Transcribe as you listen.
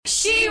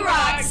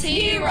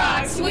He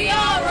rocks, we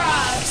all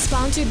rock.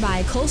 Sponsored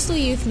by Coastal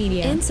Youth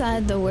Media.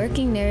 Inside the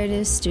Working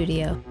Narrative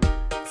Studio.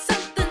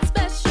 Something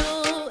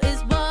special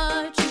is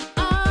what you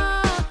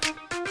are.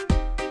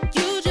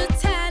 Use your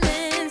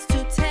talents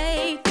to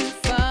take you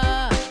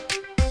far.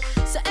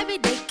 So every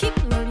day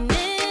keep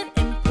learning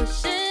and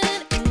pushing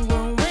and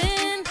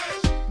growing.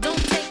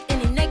 Don't take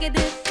any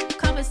negative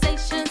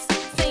conversations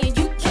saying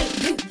you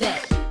can't do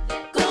that.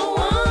 Go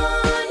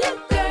on, you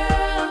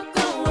girl,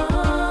 go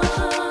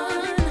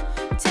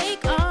on.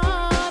 Take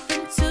off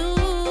into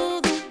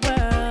the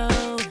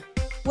world.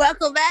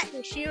 Welcome back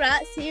to She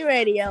Rocks He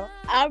Radio.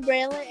 I'm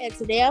Braylon, and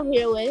today I'm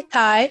here with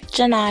Ty,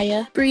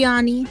 Janaya,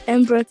 Brianni,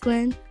 and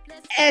Brooklyn.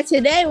 and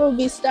today we'll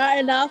be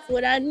starting off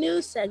with our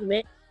news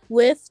segment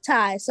with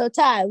Ty. So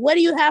Ty, what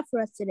do you have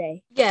for us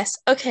today? Yes,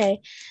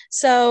 okay.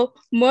 So,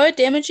 more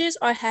damages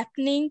are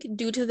happening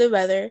due to the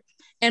weather.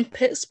 In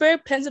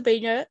Pittsburgh,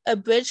 Pennsylvania, a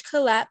bridge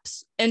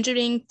collapsed,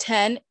 injuring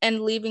 10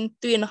 and leaving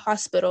 3 in the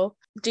hospital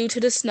due to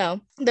the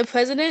snow. The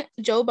president,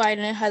 Joe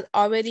Biden, has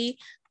already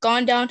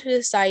gone down to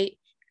the site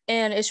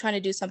and is trying to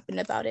do something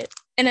about it.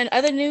 And in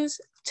other news,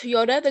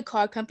 Toyota, the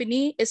car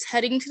company, is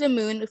heading to the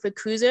moon with a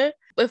cruiser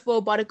with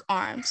robotic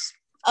arms.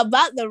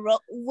 About the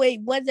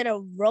wait, was it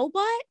a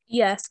robot?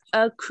 Yes,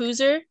 a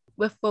cruiser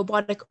with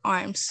robotic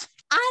arms.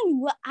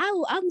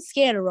 I'm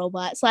scared of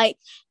robots, like,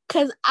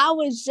 cause I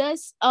was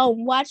just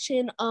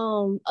watching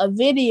a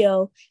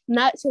video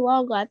not too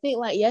long ago, I think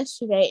like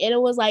yesterday, and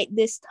it was like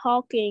this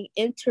talking,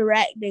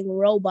 interacting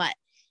robot,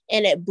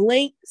 and it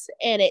blinks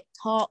and it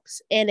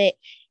talks and it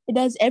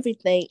does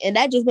everything, and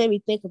that just made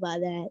me think about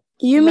that.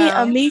 You mean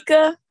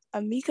No.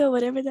 Amika,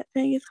 whatever that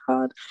thing is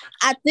called?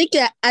 I think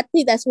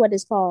that's what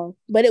it's called,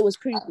 but it was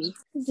creepy.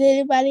 Does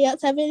anybody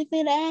else have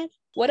anything to add?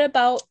 What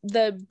about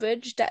the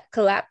bridge that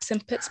collapsed in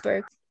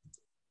Pittsburgh?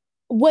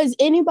 Was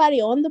anybody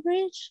on the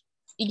bridge?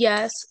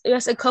 Yes,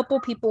 a couple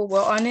people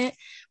were on it,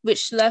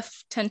 which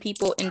left 10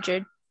 people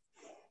injured.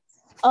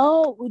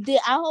 Oh,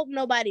 I hope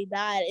nobody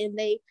died, and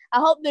I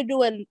hope they're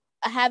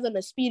having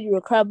a speedy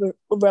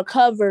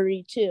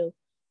recovery too.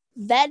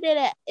 It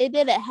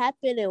didn't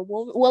happen in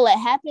it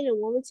happened in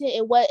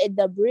Wilmington.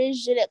 The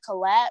bridge didn't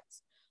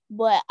collapse,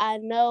 but I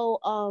know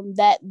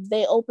that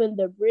they opened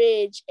the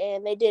bridge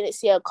and they didn't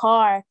see a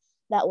car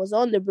that was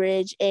on the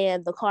bridge,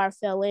 and the car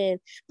fell in.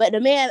 But the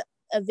man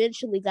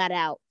eventually got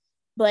out,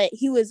 but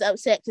he was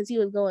upset because he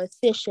was going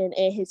fishing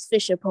and his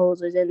fishing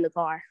poles was in the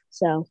car.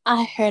 So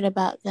I heard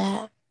about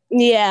that.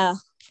 yeah.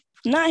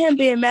 Not him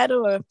being mad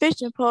over a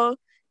fishing pole.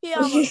 He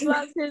almost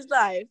lost his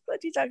life.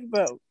 What you talking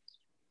about?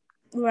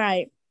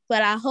 Right.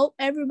 But I hope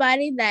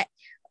everybody that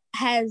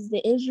has the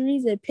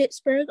injuries in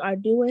Pittsburgh are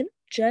doing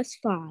just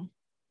fine.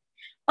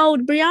 Oh,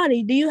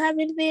 Brianni, do you have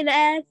anything to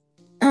add?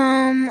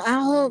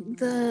 I hope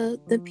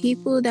the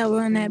people that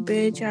were on that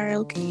bridge are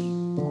okay.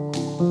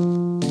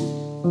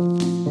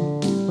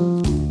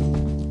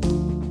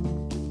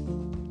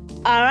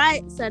 All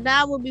right, so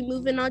now we'll be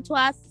moving on to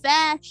our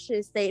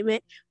fashion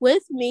statement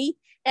with me.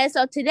 And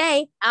so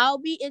today, I'll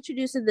be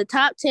introducing the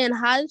top 10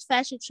 hottest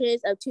fashion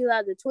trends of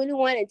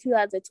 2021 and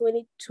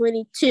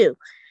 2022.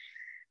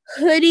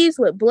 Hoodies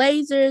with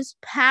blazers,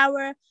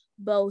 power,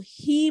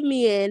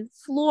 bohemian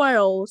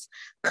florals,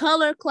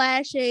 color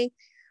clashing,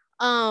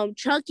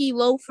 chunky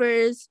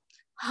loafers,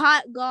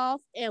 hot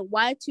golf, and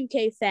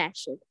Y2K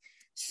fashion.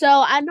 So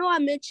I know I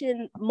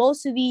mentioned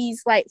most of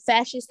these like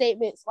fashion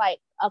statements like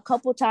a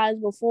couple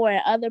times before in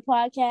other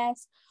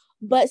podcasts,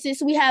 but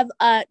since we have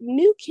a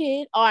new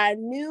kid or a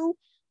new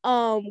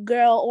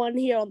girl on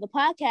here on the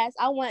podcast,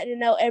 I wanted to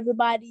know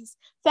everybody's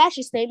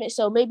fashion statement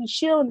so maybe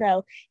she'll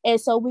know, and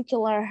so we can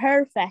learn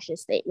her fashion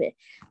statement.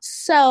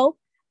 So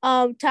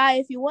Ty,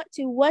 if you want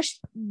to,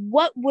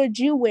 what would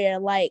you wear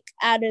like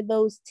out of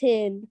those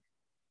 10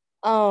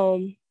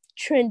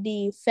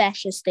 trendy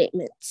fashion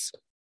statements?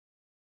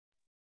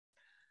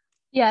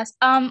 Yes.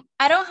 I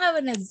don't have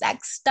an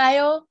exact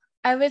style,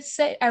 I would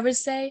say,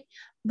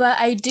 but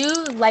I do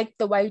like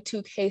the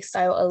Y2K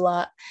style a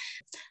lot.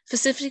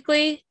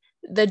 Specifically,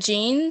 the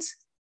jeans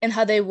and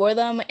how they wore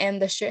them,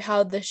 and the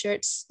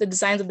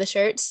designs of the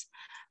shirts.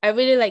 I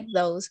really like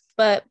those.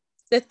 But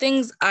the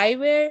things I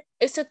wear,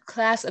 it's a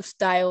class of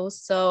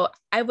styles, so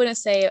I wouldn't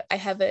say I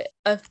have a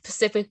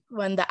specific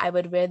one that I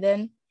would wear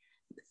then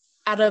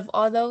out of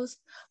all those.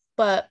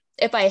 But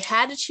if I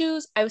had to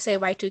choose, I would say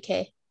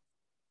Y2K.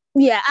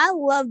 Yeah, I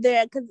love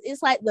that because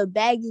it's like the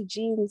baggy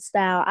jeans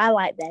style. I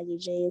like baggy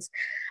jeans.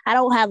 I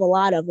don't have a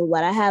lot of them,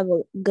 but I have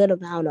a good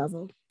amount of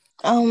them.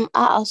 I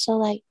also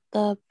like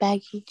the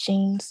baggy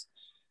jeans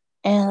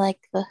and like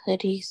the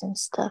hoodies and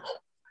stuff.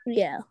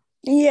 Yeah.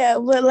 Yeah,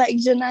 but like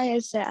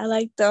Janaya said, I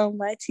like the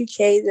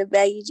Y2K, the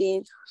baggy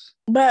jeans.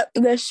 But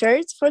the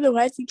shirts for the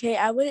Y2K,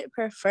 I wouldn't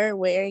prefer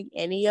wearing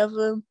any of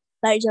them.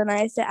 Like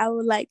Janaya said, I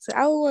would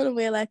want to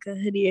wear like a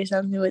hoodie or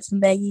something with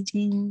some baggy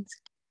jeans.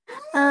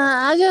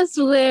 I just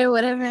wear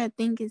whatever I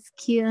think is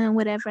cute and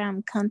whatever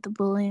I'm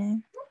comfortable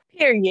in.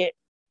 Period.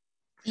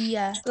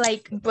 Yeah,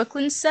 like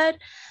Brooklyn said,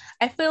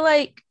 I feel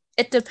like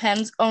it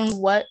depends on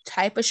what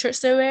type of shirts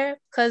they wear.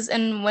 Because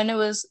when it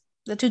was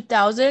the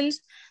 2000s,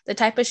 the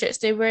type of shirts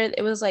they wear,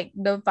 it was like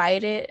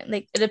divided.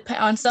 Like it depend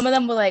on, some of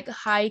them were like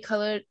high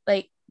colored,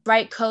 like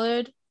bright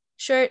colored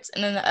shirts,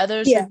 and then the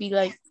others would be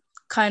like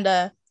kind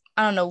of,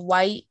 I don't know,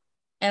 white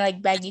and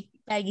like baggy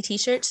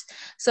t-shirts.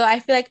 So I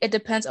feel like it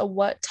depends on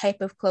what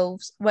type of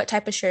clothes, what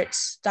type of shirt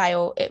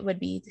style it would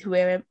be to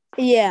wear it.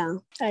 Yeah,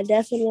 I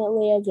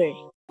definitely agree.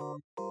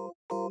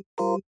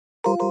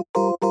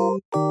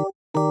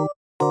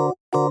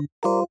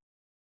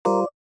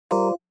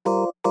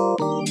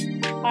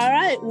 All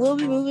right, we'll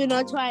be moving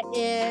on to our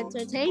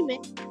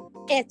entertainment.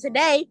 And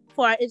today,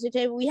 for our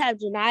entertainment, we have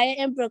Janiyah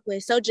and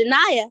Brooklyn. So,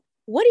 Janiyah,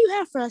 what do you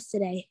have for us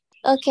today?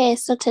 Okay,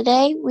 so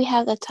today we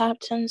have the top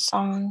 10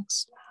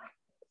 songs.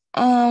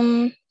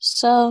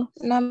 So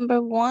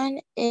number 1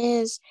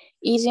 is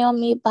Easy on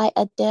Me by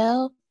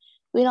Adele.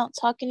 We Don't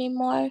Talk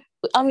Anymore.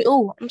 I'm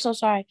so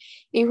sorry.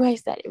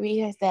 Erase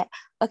that.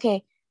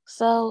 Okay,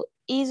 so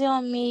Easy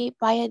on Me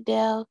by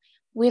Adele.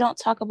 We Don't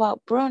Talk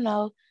About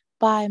Bruno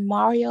by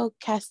Mario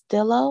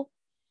Castillo.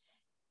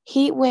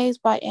 Heat Waves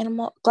by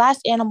Glass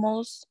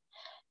Animals.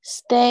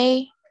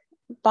 Stay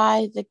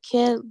by The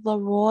Kid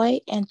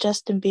Laroi and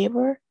Justin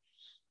Bieber.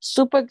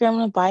 Super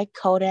Gremlin by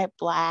Kodak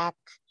Black.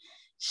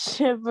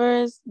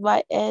 Shivers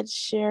by Ed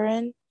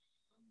Sheeran.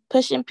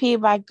 Pushin' P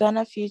by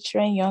Gunna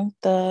featuring Young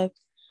Thug.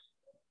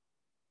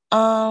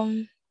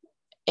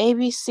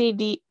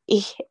 ABCDEFU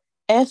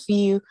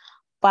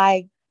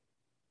by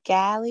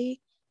Gally.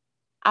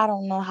 I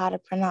don't know how to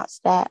pronounce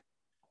that.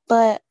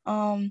 But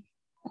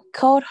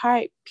Cold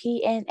Heart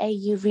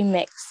PNAU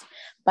remix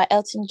by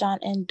Elton John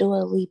and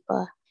Dua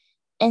Lipa.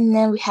 And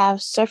then we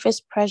have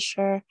Surface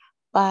Pressure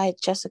by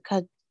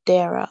Jessica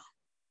Darrow.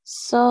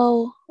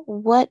 So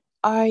what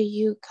are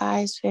you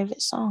guys'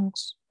 favorite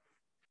songs?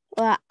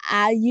 Well,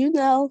 I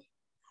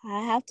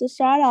have to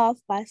start off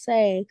by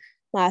saying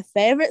my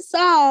favorite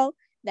song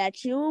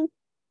that you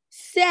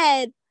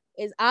said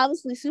is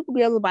obviously Super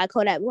Gremlin by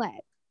Kodak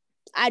Black.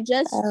 I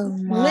just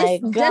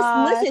listened to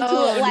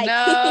it like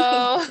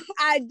no.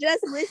 I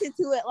just listened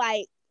to it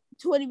like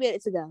 20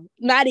 minutes ago.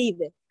 Not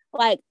even.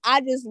 Like,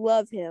 I just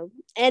love him.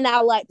 And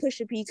I like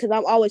Pusha P because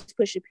I'm always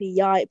Pusha P.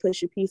 Y'all ain't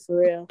Pusha P for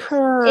real.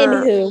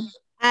 Anywho,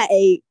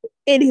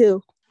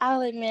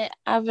 I'll admit,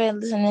 I've been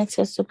listening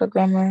to Super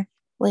Grammar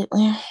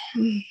lately.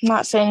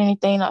 Not saying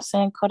anything, not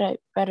saying Kodak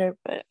better,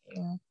 but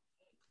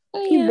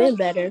he's been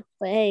better.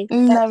 But hey,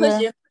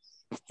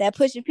 that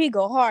Pusha P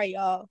go hard,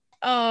 y'all.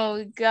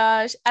 Oh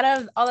gosh,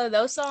 out of all of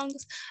those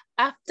songs,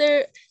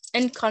 after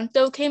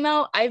Encanto came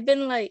out, I've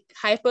been like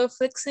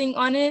hyperfixing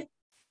on it.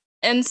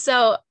 And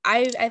so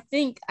I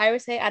think I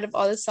would say out of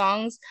all the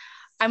songs,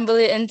 I'm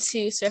really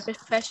into Surface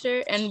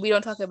Pressure and We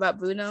Don't Talk About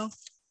Bruno,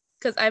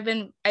 because I've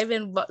been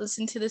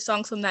listening to the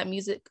songs from that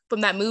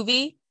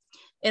movie,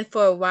 and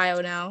for a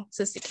while now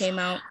since it came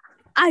out.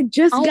 I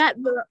just got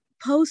the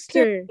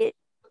poster.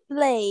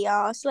 Slay,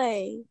 y'all,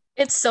 slay.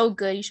 It's so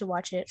good. You should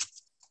watch it.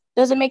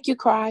 Does it make you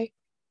cry?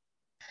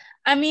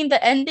 I mean,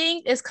 the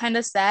ending is kind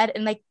of sad,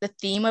 and like the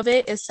theme of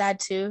it is sad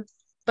too.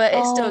 But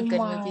it's still a good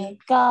movie.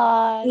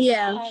 God.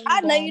 Yeah.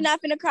 I know you're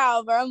not finna cry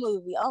over a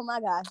movie. Oh my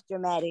gosh,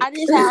 dramatic. I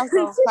just have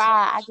to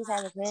cry. I just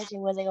have a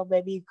question whether they're gonna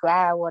make me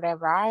cry or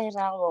whatever. I just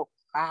have to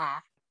cry.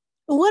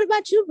 What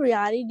about you,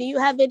 Brianna? Do you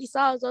have any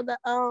songs on the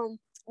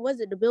was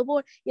it the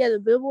Billboard? Yeah, the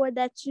Billboard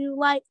that you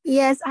like?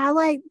 Yes, I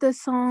like the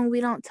song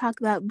We Don't Talk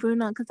About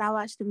Bruno because I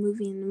watched the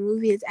movie and the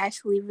movie is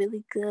actually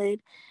really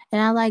good.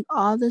 And I like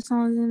all the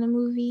songs in the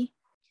movie.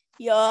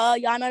 Y'all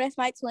know that's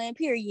my twin,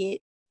 period.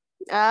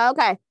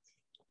 Okay.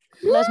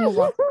 Let's move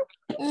on.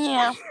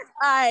 Yeah. All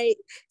right.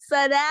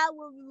 So now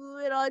we'll be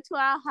moving on to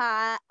our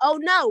high. Oh,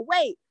 no.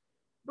 Wait.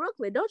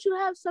 Brooklyn, don't you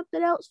have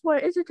something else for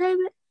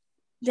entertainment?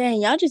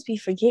 Dang, y'all just be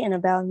forgetting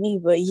about me,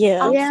 but yeah.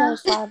 I'm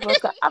so sorry,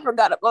 Brooklyn. I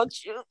forgot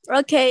about you.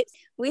 Okay,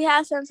 we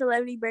have some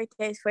celebrity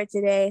birthdays for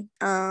today.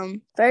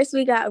 First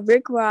we got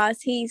Rick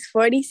Ross. He's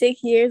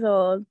 46 years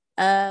old.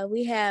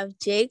 We have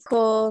J.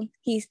 Cole.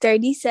 He's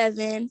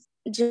 37.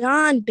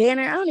 John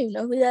Banner, I don't even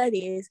know who that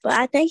is, but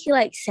I think he's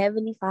like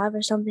 75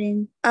 or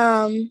something.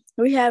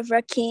 We have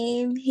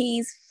Rakim,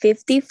 he's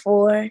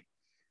 54.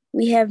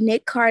 We have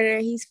Nick Carter,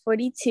 he's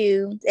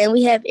 42. And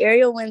we have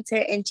Ariel Winter,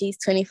 and she's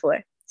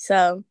 24.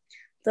 So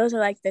those are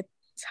like the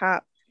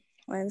top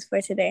ones for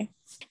today.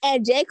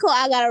 And J. Cole,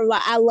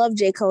 I love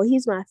J. Cole.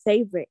 He's my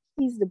favorite.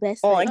 He's the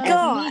best. Oh,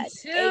 God. Me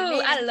too.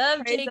 Amen. I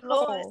love J.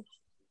 Cole.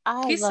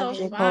 He's so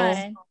J.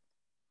 fun.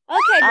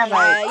 Okay, all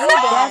right. You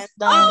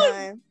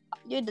done.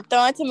 You're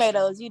throwing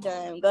tomatoes. You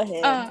done. Go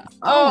ahead.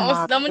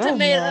 Throwing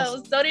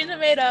tomatoes. Throwing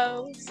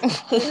tomatoes.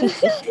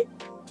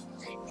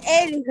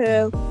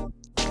 Anywho.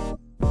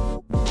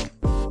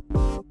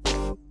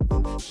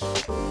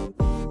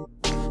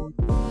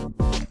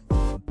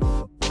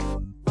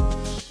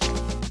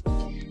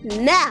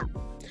 Now,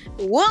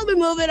 we'll be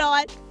moving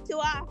on to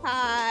our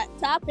hot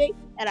topic.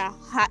 And our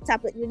hot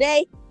topic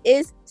today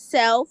is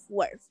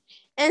self-worth.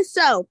 And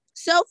so,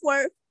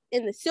 self-worth,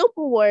 in the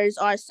simple words,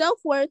 our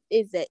self-worth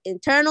is the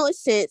internal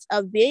sense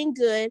of being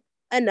good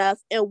enough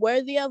and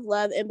worthy of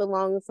love and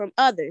belonging from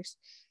others.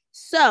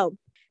 So,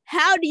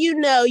 how do you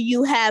know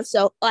you have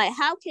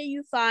how can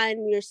you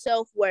find your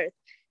self-worth?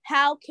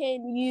 How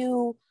can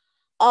you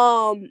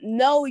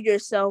know your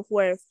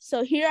self-worth?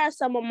 So here are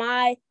some of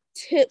my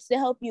tips to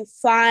help you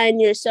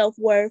find your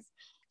self-worth.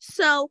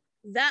 So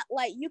that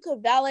you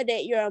could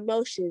validate your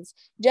emotions.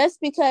 Just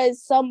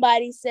because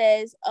somebody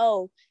says,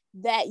 oh,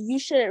 that you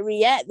shouldn't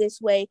react this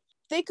way,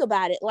 think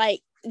about it.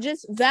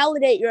 Just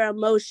validate your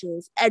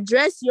emotions.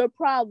 Address your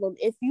problem.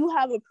 If you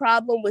have a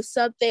problem with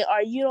something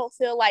or you don't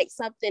feel like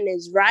something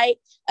is right,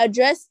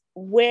 address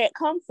where it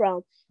comes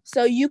from.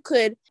 So you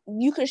could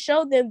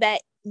show them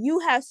that you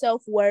have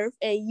self-worth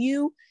and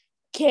you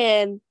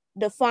can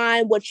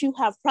define what you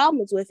have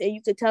problems with, and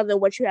you can tell them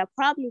what you have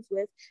problems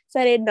with so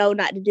they know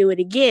not to do it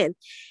again.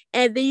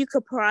 And then you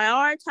could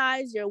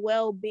prioritize your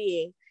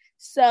well-being.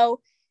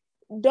 So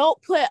don't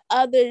put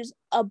others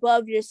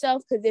above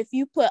yourself, because if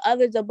you put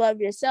others above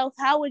yourself,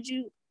 how would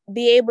you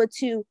be able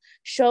to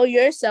show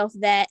yourself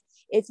that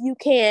if you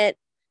can't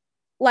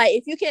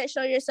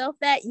show yourself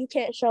that, you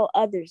can't show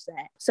others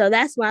that? So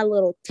that's my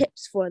little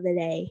tips for the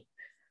day.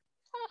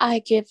 I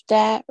give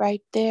that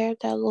right there,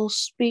 that little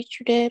speech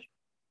you did,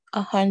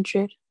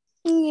 100.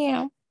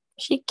 Yeah,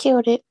 she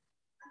killed it.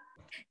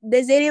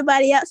 Does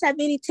anybody else have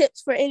any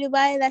tips for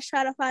anybody that's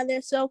trying to find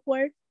their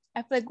self-worth?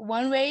 I feel like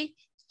one way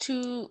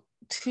to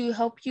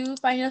help you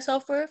find your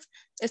self-worth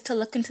is to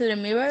look into the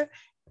mirror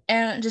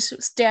and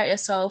just stare at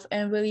yourself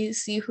and really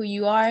see who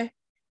you are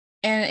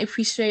and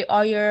appreciate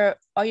all your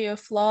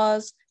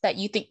flaws that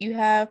you think you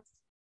have,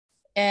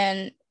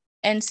 and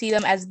see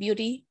them as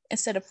beauty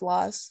instead of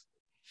flaws.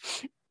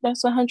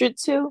 That's 100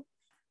 too.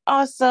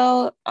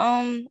 Also,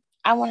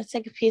 I want to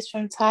take a piece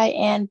from Ty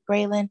and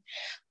Braylon,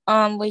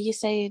 where you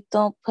say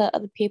don't put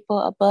other people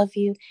above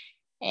you,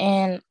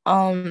 and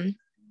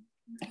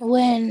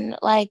when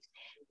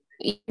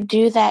you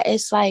do that,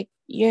 it's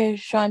you're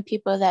showing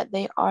people that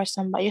they are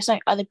somebody. You're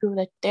showing other people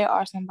that they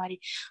are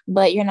somebody,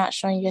 but you're not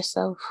showing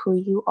yourself who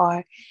you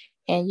are,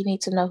 and you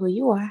need to know who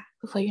you are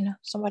before you know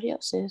somebody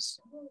else is.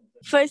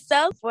 For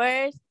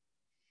self-worth,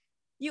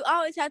 you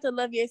always have to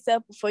love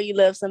yourself before you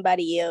love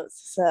somebody else.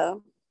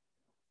 So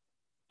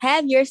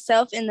have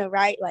yourself in the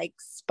right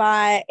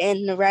spot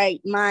and the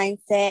right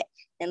mindset,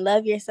 and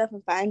love yourself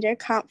and find your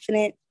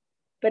confidence.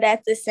 But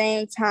at the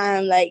same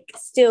time,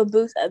 still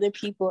boost other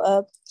people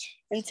up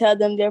and tell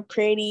them they're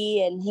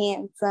pretty and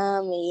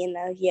handsome,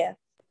 and yeah.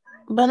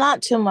 But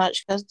not too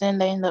much, because then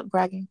they end up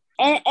bragging.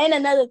 And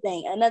another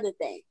thing,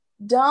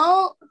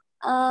 don't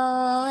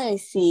let me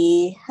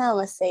see how I'm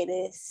gonna say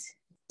this.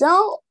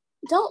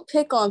 Don't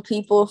pick on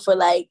people for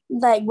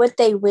what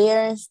they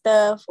wear and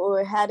stuff,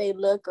 or how they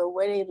look, or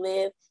where they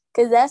live,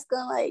 because that's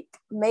gonna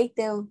make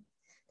them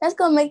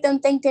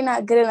think they're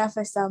not good enough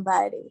for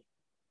somebody.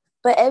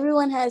 But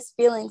everyone has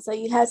feelings, so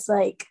you have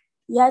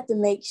to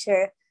make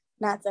sure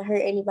not to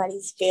hurt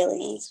anybody's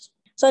feelings.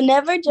 So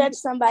never judge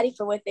somebody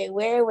for what they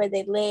wear, where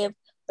they live,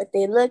 what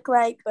they look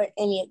like, or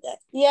any of that.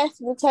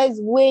 Yes, because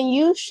when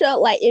you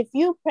show, if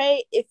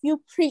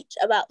you preach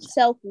about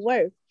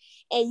self-worth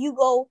and you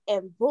go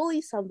and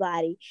bully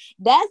somebody,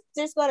 that's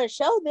just going to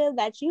show them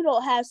that you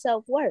don't have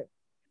self-worth.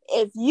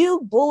 If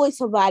you bully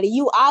somebody,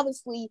 you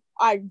obviously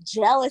are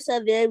jealous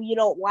of them. You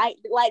don't like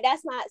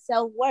that's not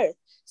self-worth.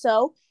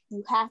 So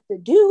you have to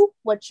do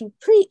what you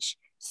preach.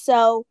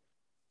 So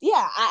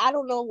yeah, I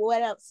don't know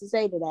what else to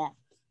say to that.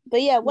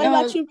 But yeah, what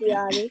about you,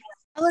 Brianna?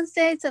 I would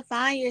say to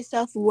find your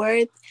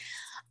self-worth,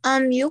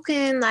 you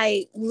can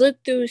look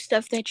through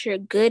stuff that you're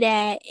good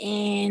at,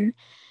 and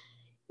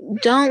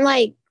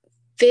don't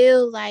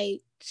feel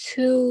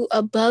too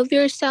above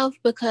yourself,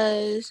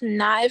 because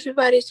not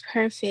everybody's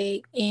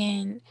perfect,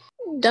 and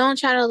don't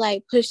try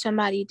to push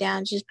somebody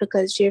down just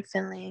because you're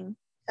feeling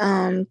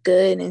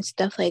good and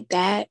stuff like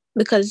that,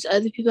 because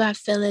other people have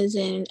feelings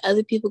and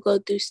other people go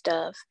through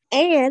stuff.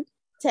 And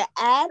to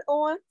add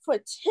on for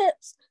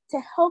tips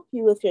to help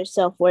you with your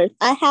self-worth,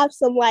 I have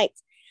some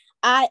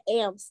I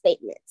am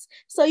statements.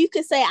 So you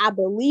could say, I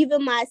believe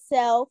in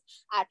myself.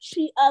 I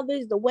treat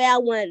others the way I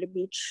wanted to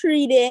be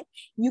treated.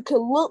 You can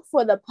look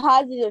for the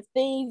positive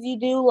things you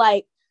do.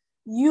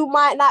 You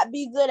might not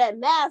be good at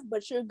math,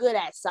 but you're good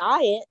at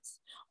science.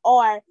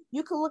 Or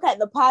you can look at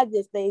the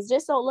positive things.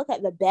 Just don't look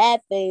at the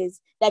bad things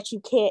that you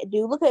can't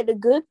do. Look at the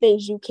good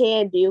things you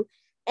can do.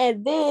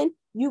 And then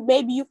you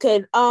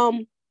could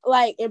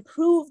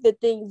improve the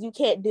things you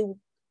can't do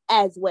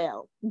as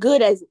well.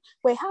 Good as,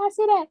 wait, how I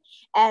say that?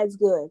 As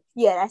good.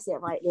 Yeah, that's it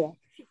right there.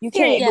 You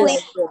can't do it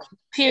as good.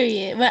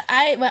 Period.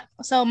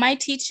 So my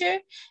teacher,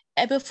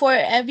 before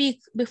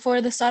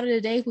the start of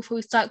the day, before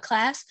we start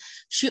class,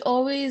 she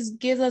always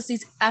gives us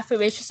these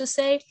affirmations to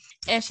say.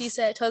 And she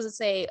tells us to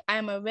say,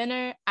 I'm a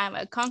winner, I'm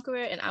a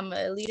conqueror, and I'm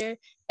a leader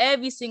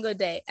every single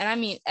day. And I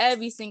mean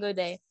every single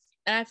day.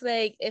 And I feel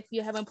like if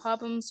you're having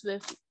problems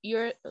with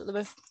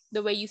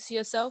the way you see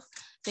yourself,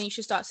 then you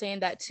should start saying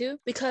that too.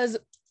 Because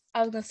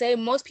I was going to say,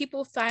 most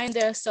people find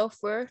their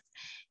self-worth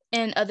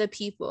in other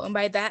people. And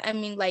by that, I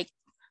mean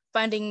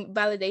finding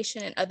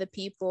validation in other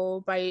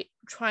people by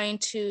trying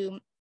to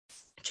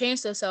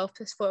change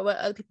themselves for what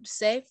other people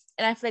say.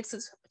 And I feel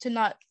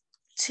like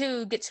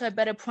to get to a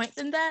better point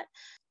than that,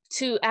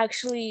 to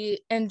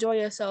actually enjoy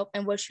yourself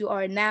and what you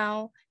are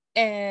now,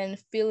 and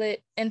feel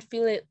it and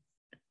feel it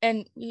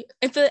and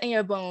feel it in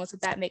your bones, if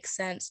that makes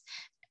sense,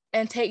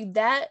 and take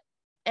that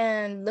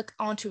and look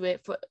onto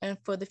it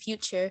for the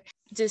future.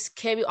 Just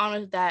carry on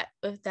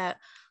with that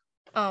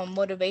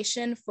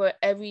motivation for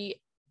every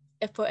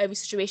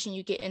situation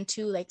you get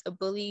into, like a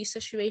bully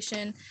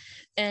situation,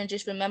 and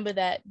just remember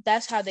that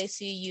that's how they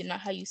see you, not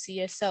how you see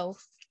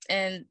yourself,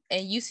 and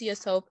you see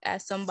yourself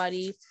as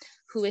somebody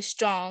who is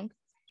strong.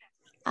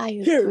 I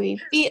agree.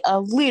 Be a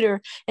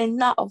leader and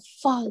not a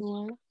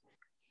follower.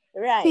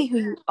 Right. Be who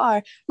you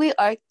are. We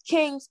are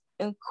kings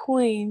and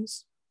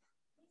queens.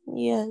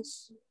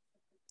 Yes.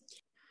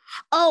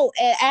 Oh,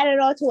 and added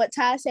on to what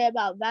Ty said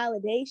about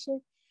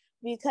validation,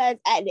 because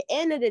at the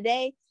end of the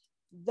day,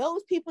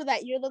 those people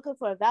that you're looking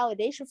for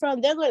validation from,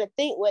 they're going to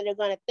think what they're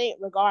going to think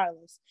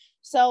regardless.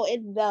 So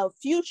in the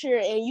future,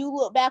 and you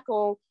look back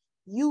on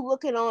you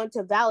looking on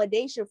to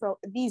validation from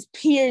these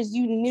peers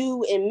you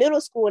knew in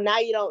middle school, and now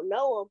you don't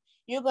know them,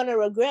 you're going to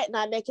regret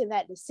not making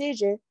that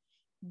decision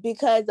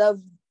because of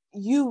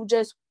you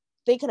just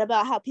thinking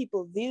about how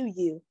people view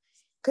you.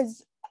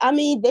 Because, I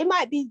mean, they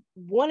might be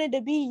wanting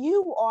to be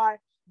you or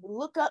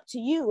look up to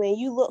you, and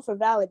you look for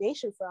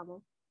validation from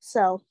them.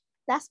 So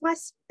that's my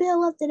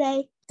spill of the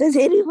day. Does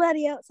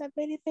anybody else have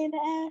anything to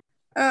add?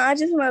 I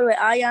just want to let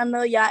all y'all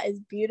know y'all is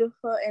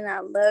beautiful, and I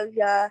love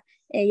y'all,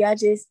 and y'all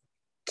just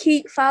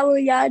keep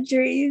following y'all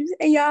dreams,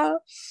 and y'all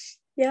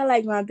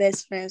like my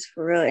best friends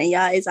for real, and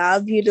y'all is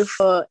all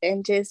beautiful,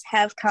 and just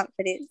have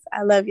confidence.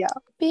 I love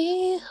y'all.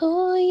 Be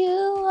who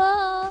you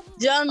are.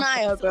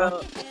 Jonaya,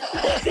 bro.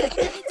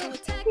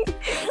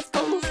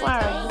 I'm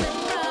sorry.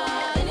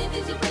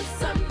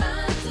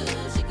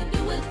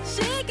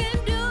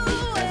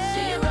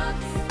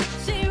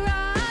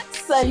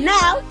 So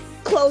now,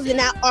 closing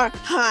out our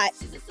hot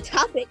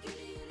topic,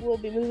 we'll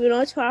be moving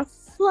on to our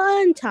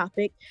fun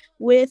topic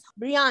with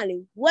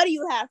Brianni. What do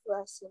you have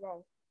for us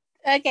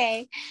today?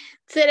 Okay,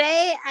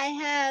 today I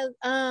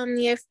have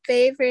your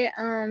favorite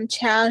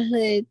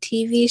childhood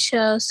TV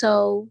show.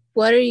 So,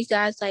 what are you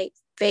guys like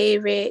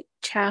favorite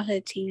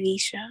childhood TV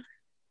show?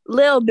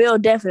 Lil Bill,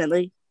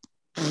 definitely.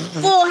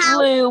 Full House.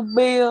 Lil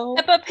Bill.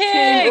 Peppa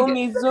Pig.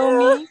 Umi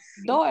Zoomy.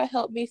 Dora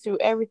helped me through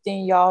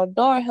everything, y'all.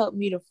 Dora helped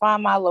me to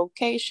find my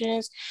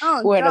locations,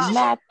 where the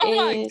map Oh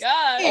my is.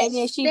 god. And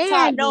then she Stand,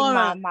 taught me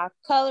Dora. my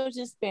colors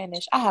in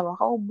Spanish. I have a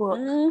whole book.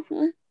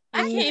 Mm-hmm.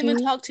 I can't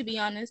even talk, to be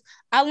honest.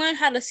 I learned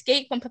how to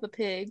skate from Peppa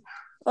Pig.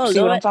 Oh, See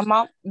what I'm Lord. talking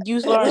about? You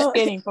learn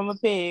skating from a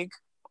pig.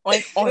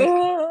 Oink,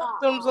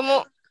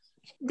 oink.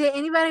 Did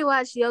anybody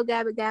watch Yo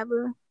Gabba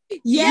Gabba?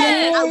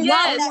 Yes, I love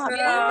yes, that my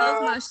that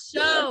girl. was my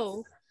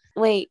show.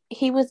 Wait,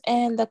 he was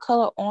in The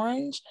Color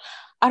Orange?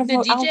 I The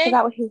don't DJ?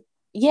 forgot what he...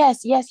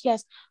 Yes.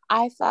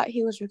 I thought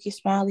he was Ricky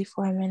Smiley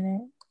for a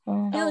minute.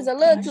 He was a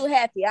little too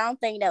happy. I don't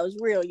think that was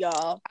real,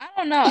 y'all. I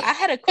don't know. I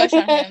had a crush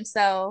on him,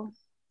 so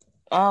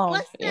Oh,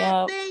 What's that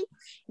yeah. thing?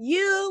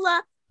 You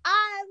love,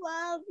 I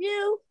love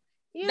you.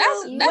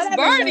 that's whatever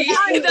Barney.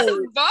 your name That's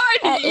is.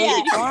 Barney.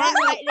 Yeah. Barney. that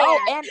right there.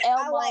 Oh, and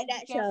Elmo. I like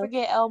that You can't show.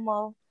 forget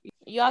Elmo.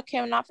 Y'all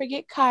cannot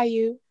forget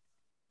Caillou.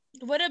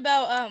 What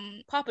about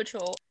Paw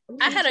Patrol?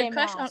 I had a DJ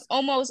crush on Mouse.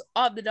 almost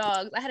all the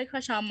dogs. I had a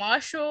crush on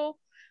Marshall,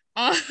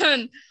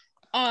 on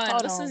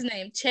what's his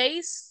name?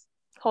 Chase.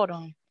 Hold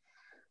on.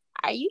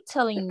 Are you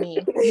telling me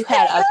you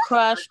had a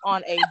crush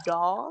on a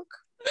dog?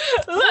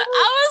 Look,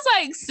 I was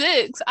like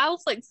 6. I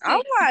was like 6.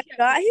 Oh my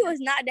god, he was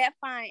not that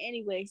fine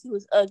anyways. He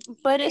was ugly.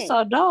 But it's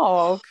a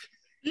dog.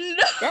 No.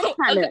 That's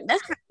kind of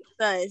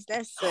sus.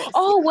 That's sus.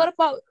 Oh, what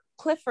about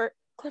Clifford?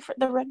 Clifford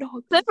the red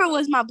dog. Clifford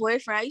was my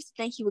boyfriend. I used to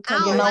think he would I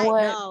come don't You know like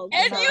what? dogs.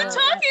 And No, you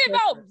talking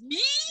about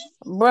me?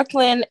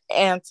 Brooklyn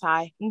and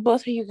Ty.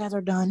 Both of you guys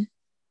are done.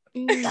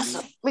 That's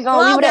we're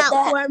gonna Log leave it at out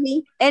that. for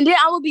me. And then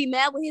I would be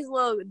mad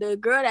with the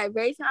girl that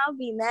raised him. I would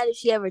be mad if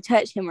she ever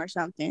touched him or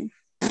something.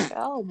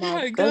 Oh my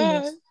my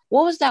goodness. God.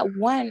 What was that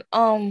one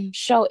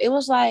show? It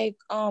was like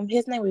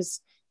his name was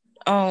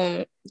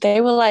they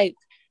were like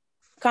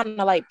kind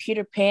of like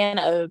Peter Pan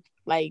of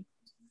like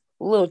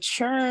little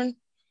churn.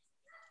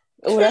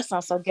 Oh, that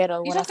sounds so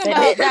ghetto You when I talking said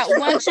about it. that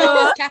one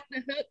show with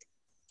Captain Hook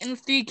and the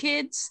 3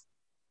 kids?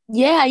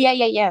 Yeah. I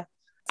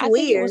think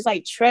it weird. was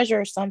like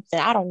Treasure or something.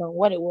 I don't know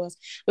what it was.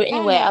 But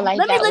anyway, I like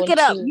Let me that look one it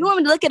up. too. You want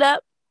me to look it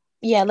up?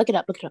 Yeah, look it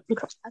up.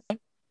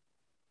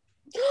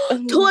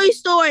 Toy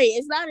Story.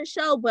 It's not a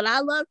show, but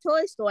I love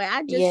Toy Story.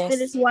 I just Yes.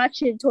 finished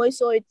watching Toy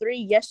Story 3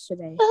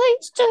 yesterday.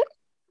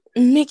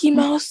 Mickey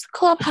Mouse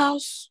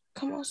Clubhouse.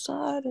 Come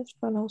outside. It's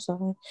fun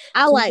outside.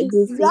 I like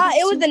Goofy. Yeah,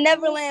 it was the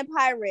Neverland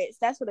Pirates.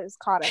 That's what it was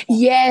called. I think.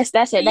 Yes,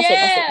 that's it.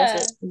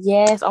 Yeah.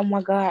 Yes. Oh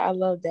my God, I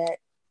love that.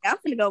 I'm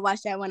gonna go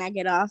watch that when I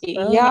get off.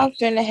 Y'all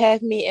finna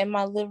have me in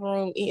my living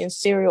room eating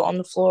cereal on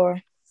the floor.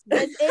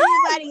 Does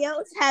anybody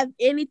else have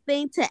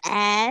anything to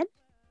add?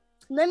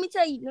 Let me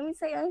say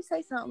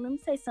something,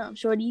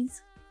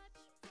 shorties.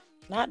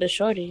 Not the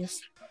shorties.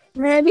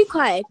 Man, be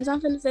quiet, because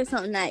I'm finna say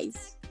something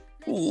nice.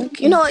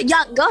 You know what?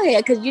 Y'all, go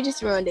ahead, because you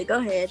just ruined it. Go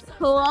ahead.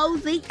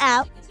 Closing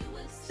out.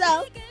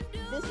 So,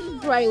 this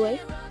is Braylon.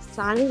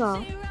 signing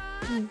off.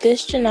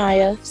 This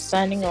Janaya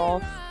signing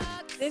off.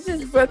 This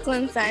is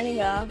Brooklyn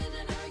signing off.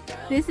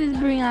 This is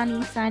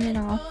Brianni signing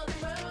off.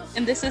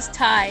 And this is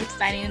Ty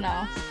signing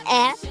off.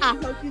 And I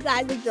hope you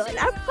guys enjoyed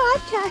our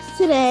podcast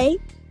today.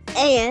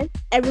 And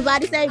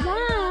everybody say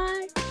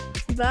bye.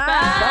 Bye.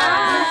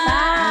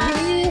 Bye.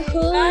 Be who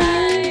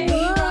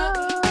you are.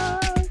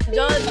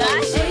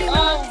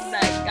 Oh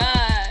my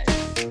god.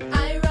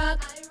 I rock.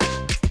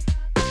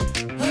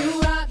 You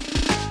rock.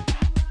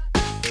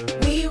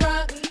 We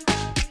rock.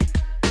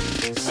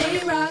 She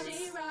rocks.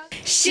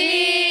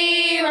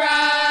 She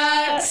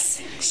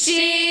rocks.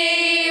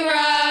 She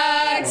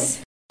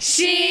rocks.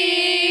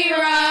 She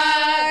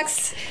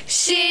rocks.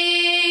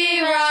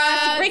 She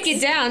rocks. Break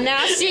it down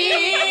now.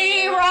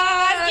 She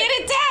rocks. Get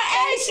it down.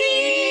 And she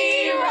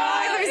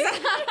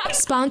rocks.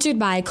 Sponsored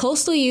by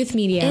Coastal Youth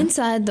Media.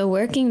 Inside the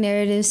Working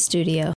Narrative Studio.